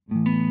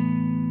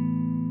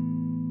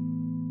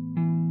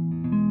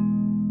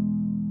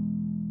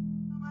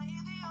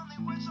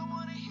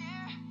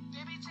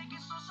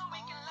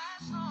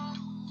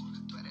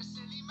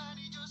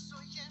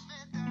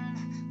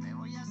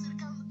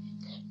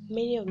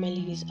Many of my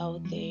ladies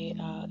out there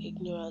are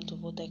ignorant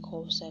of what I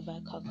call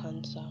cervical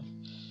cancer.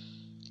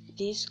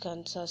 This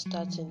cancer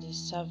starts in the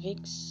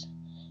cervix.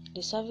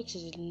 The cervix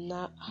is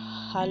a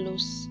hollow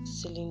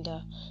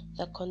cylinder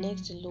that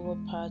connects the lower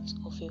part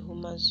of a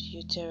woman's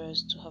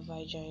uterus to her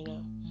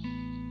vagina.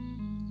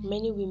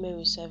 Many women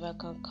with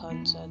cervical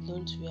cancer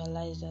don't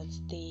realize that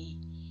they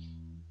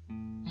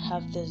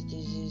have this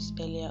disease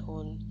earlier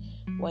on.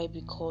 Why?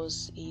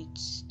 Because it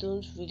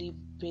don't usually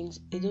bring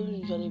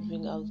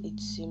out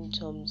its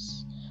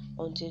symptoms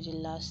until the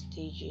last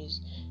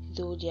stages.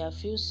 Though there are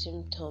few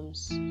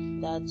symptoms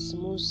that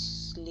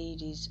most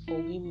ladies or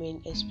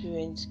women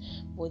experience,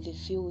 but they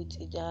feel it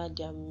either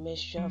their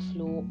menstrual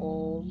flow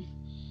or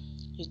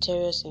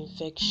uterus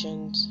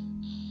infections.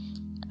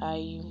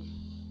 I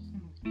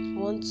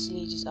want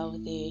ladies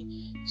out there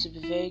to be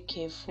very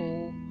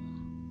careful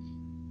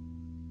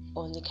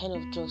on the kind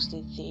of drugs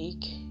they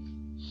take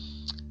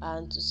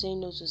and to say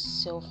no to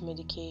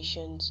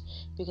self-medications,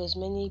 because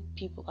many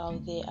people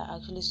out there are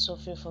actually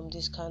suffering from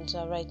this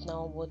cancer right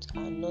now but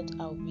are not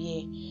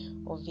aware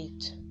of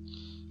it.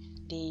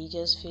 They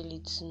just feel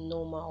it's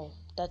normal.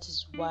 That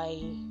is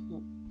why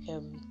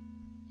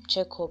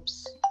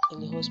checkups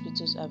in the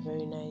hospitals are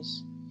very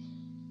nice.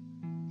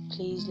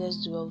 Please, let's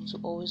do well to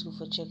always go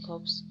for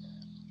checkups,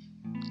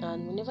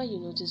 and whenever you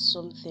notice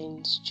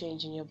something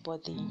strange in your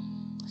body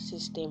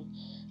system,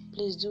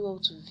 please do well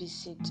to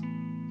visit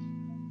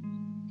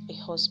a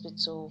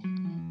hospital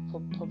for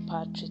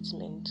proper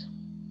treatment.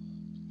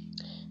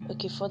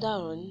 Okay, further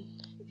on,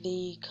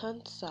 the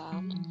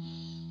cancer,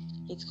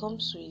 it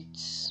comes with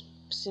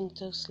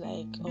symptoms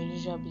like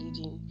unusual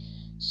bleeding,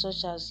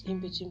 such as in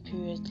between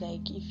periods.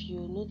 Like if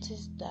you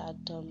notice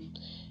that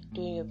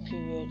during your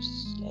periods,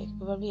 like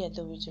probably you're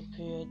done with your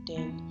period,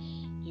 then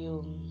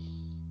you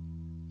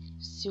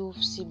still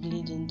see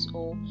bleedings,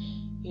 or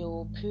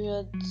your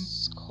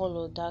period's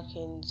color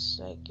darkens,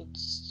 like it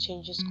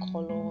changes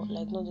color,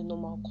 like not the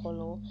normal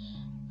color,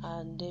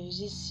 and there is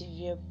this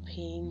severe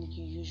pain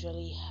you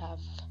usually have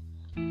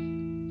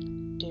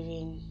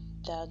during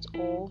that,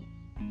 or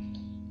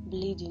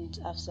bleedings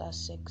after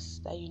sex,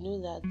 that you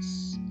know that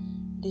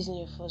this isn't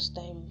your first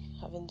time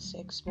having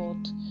sex,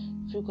 but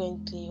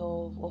frequently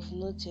or of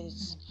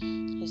notice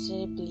you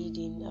see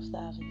bleeding after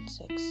having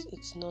sex.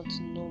 It's not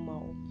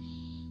normal.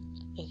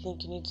 I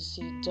think you need to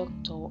see a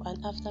doctor.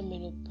 And after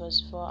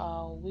menopause, for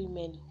our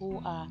women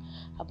who are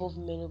above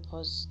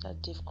menopause,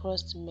 that they've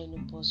crossed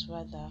menopause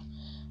rather,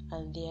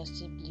 and they are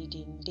still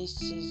bleeding,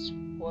 these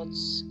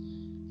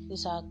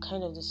are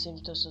kind of the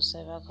symptoms of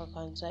cervical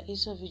cancer.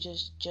 Instead of you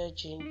just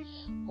judging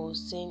or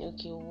saying,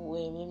 okay,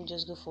 well, let me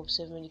just go for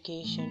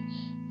self-medication,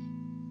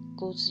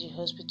 go to the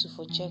hospital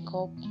for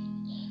checkup,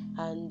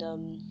 and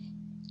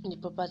the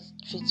proper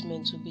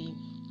treatment will be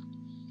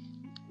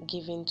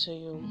given to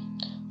you.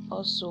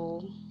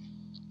 Also,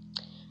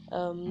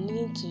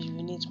 needing to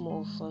urinate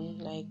more often,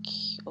 like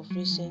of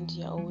recent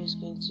you're always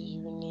going to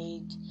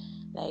urinate,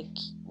 like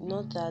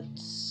not that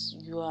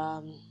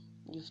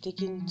you've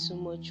taken too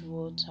much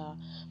water,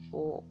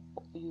 or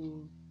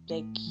you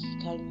can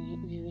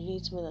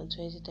urinate more than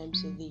 20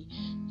 times a day.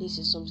 This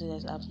is something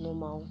that's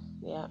abnormal.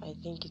 I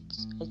think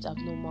it's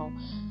abnormal.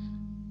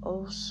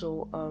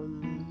 Also,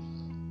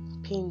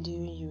 pain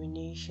during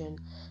urination,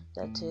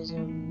 that is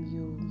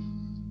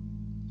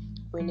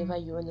whenever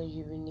you want to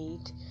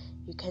urinate,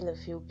 you kind of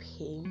feel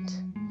pain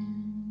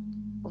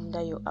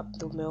under your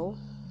abdomen.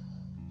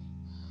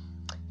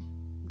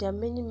 There are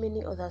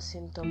many other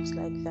symptoms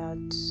like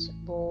that,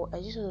 but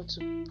I just wanted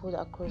to put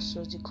across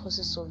the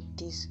causes of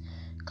this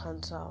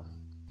cancer,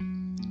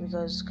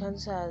 because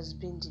cancer has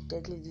been the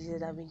deadly disease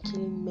that have been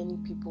killing many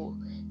people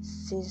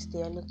since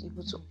they are not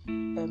able to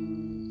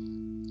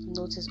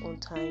notice on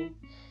time.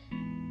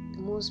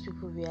 Most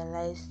people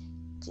realize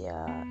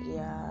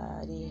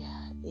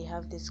they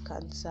have this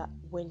cancer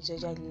when it's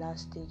already at the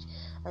last stage,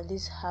 and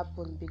this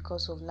happened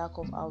because of lack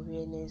of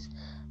awareness,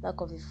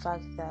 lack of the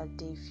fact that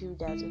they feel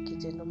that okay,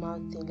 it's a normal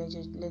thing,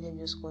 let them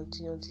just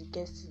continue until it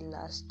gets to the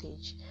last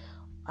stage.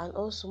 And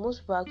also most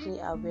people are actually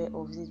aware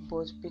of this,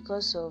 but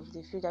because of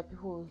the feel that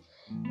people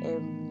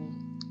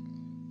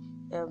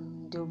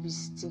they'll be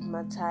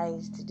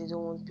stigmatized, they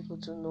don't want people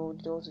to know,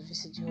 they don't want to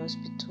visit the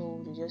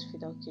hospital, they just feel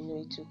that okay, no,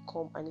 it will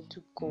come and it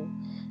will go.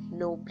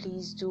 No,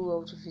 please do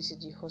well to visit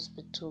the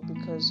hospital,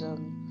 because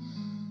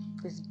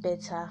it's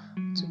better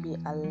to be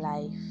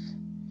alive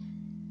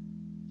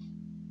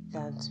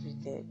than to be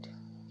dead.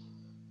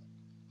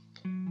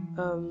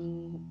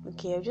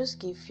 Okay, I'll just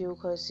give you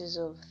causes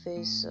of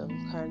this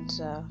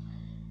cancer.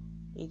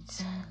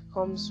 It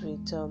comes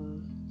with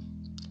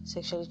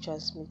sexually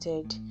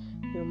transmitted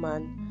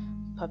human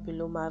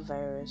papilloma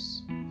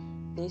virus.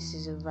 This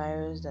is a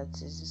virus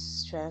that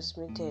is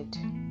transmitted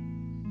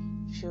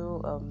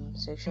through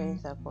sexual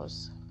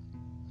intercourse.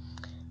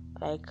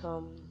 Like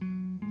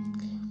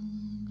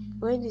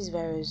when this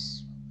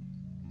virus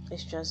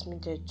is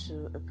transmitted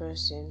to a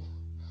person,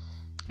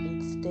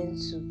 it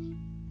tends to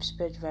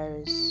spread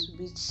virus,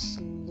 which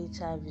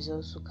later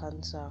results to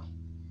cancer.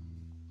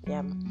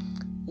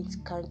 it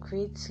can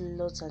create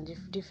lots and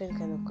different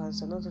kind of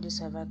cancer, not only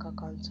cervical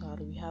cancer.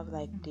 We have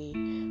like the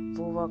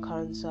vulval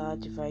cancer,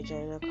 the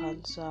vaginal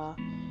cancer,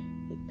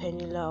 the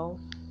penile,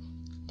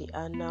 the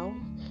anal,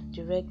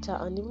 the rectal,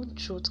 and even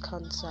throat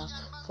cancer.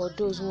 For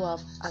those who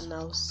have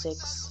anal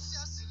sex,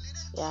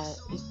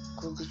 it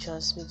could be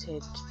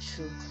transmitted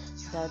through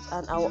that.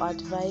 And I'll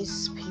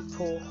advise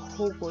people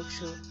who go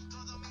through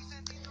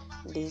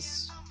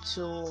this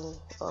to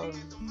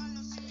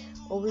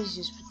always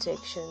use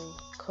protection,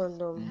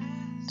 condom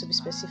to be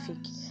specific,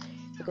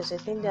 because I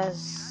think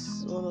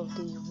that's one of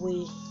the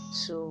way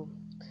to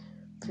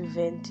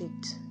prevent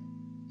it.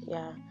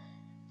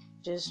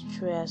 Just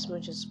try as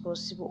much as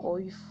possible, or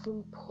if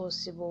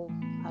possible,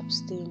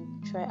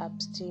 try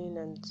abstain.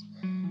 And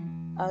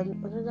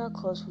another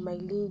cause for my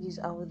ladies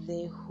out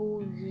there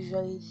who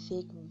usually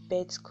take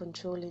birth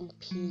controlling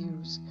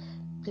pills,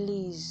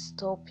 please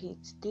stop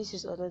it. This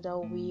is another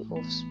way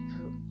of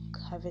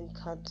having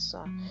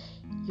cancer.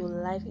 Your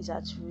life is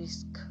at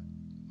risk.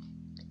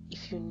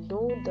 If you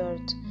know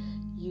that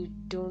you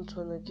don't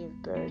want to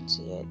give birth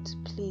yet,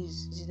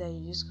 please, either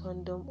you use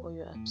condom or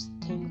you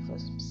abstain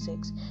from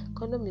sex.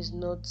 Condom is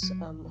not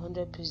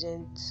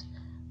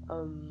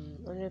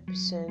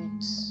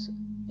 100%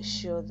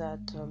 sure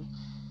that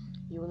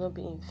you will not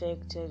be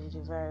infected with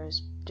the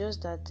virus,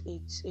 just that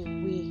it's a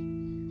way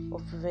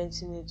of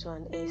preventing it to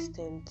an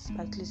extent.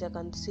 At least I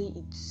can say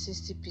it's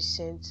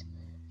 60%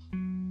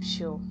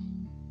 sure.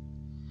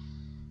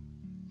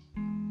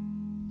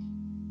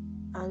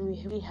 And we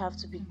really have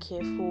to be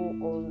careful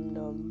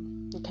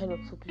on the kind of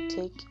food we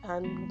take,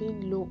 and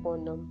being low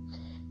on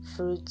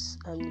fruits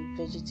and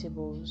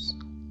vegetables.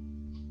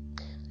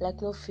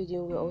 Like not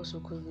feeding well also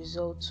could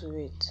result to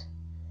it.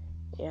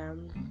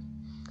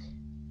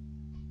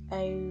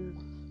 I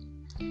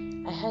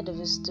heard of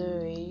a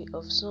story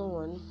of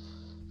someone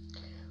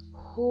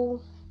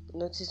who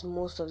noticed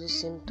most of the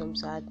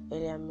symptoms I had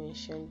earlier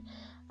mentioned,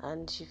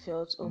 and she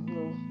felt, oh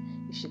no,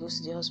 if she goes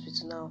to the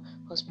hospital now,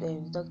 the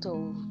doctor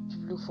will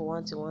look for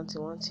one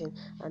thing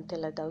and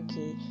tell her that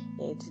okay,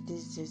 it's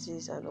this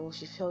disease, and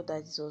she felt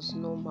that it was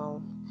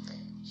normal.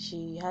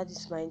 She had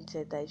this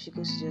mindset that if she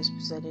goes to the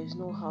hospital, there is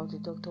no how the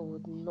doctor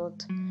would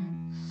not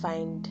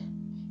find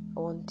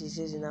one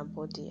disease in her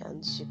body,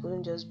 and she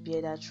couldn't just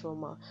bear that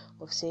trauma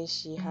of saying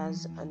she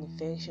has an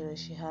infection or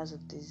she has a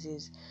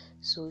disease.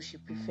 So she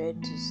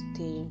preferred to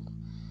stay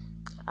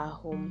at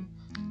home,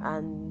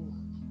 and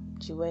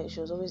she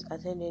was always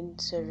attending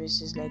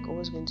services, like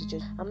always going to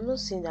church. I'm not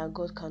saying that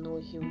God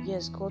cannot heal.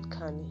 Yes, God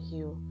can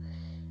heal,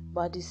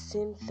 but at the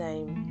same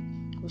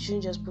time, we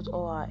shouldn't just put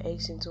all our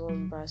eggs into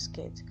one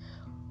basket.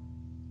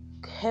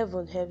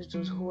 Heaven helps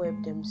those who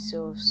help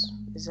themselves.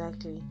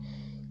 Exactly.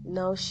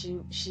 Now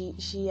she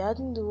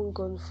hadn't even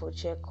gone for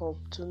checkup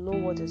to know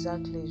what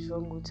exactly is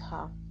wrong with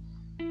her.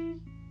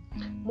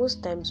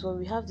 Most times when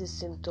we have these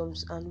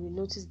symptoms and we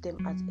notice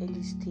them at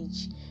early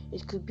stage,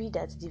 it could be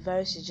that the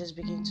virus is just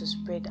beginning to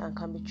spread and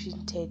can be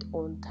treated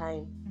on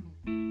time.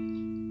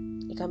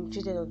 It can be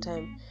treated on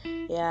time.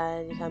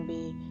 It can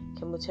be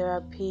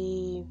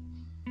chemotherapy,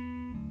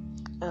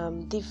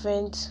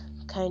 different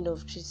kind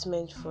of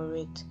treatment for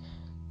it,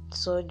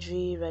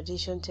 surgery,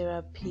 radiation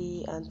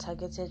therapy, and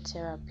targeted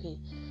therapy.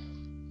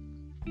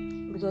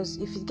 Because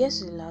if it gets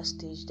to the last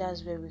stage,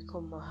 that's where we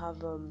come and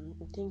have I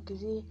think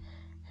is it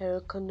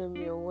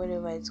hysterectomy or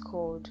whatever it's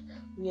called,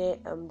 where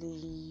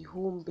the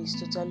womb is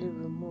totally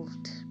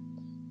removed.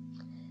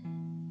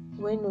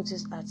 When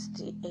noticed at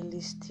the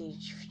early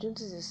stage, if you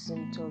notice the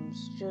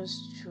symptoms,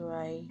 just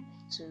try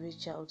to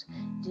reach out.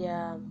 There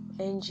are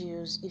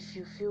NGOs. If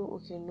you feel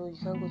okay, no, you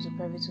can't go to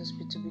private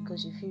hospital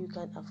because you feel you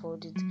can't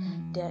afford it,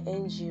 there are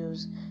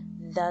NGOs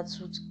that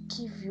would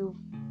give you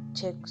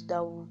checks,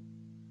 that will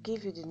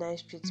give you the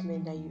nice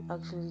treatment that you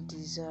actually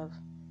deserve.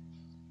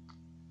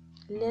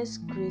 Let's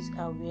create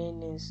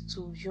awareness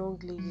to young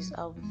ladies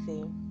out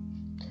there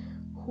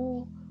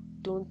who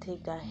don't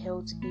take their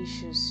health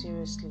issues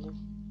seriously.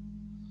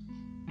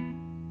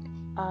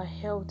 Our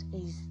health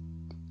is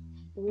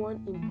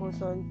one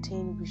important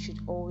thing we should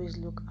always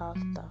look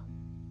after.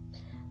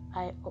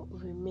 I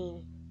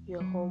remain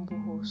your humble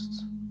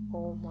host,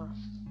 Oma.